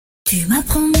Tu m'as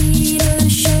promis le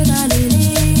cheval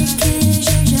ailé que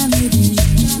j'ai jamais vu.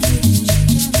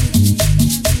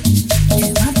 Tu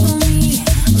m'as promis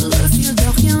le fil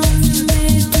d'Orient,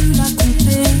 mais tu l'as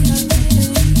coupé.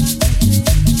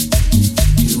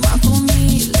 Tu m'as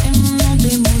promis les noms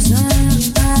des Mozart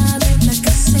avec la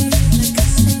cassette.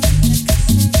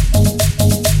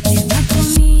 Tu m'as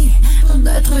promis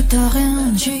d'être ta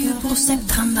reine, j'ai eu pour cette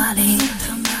trimballée.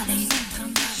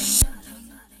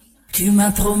 Tu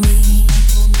m'as promis.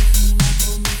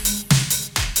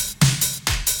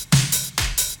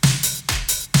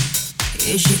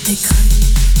 Et je t'ai cru.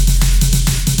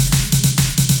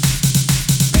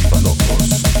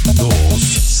 TRIBALOKOZ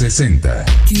 260.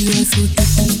 Tu es foutu.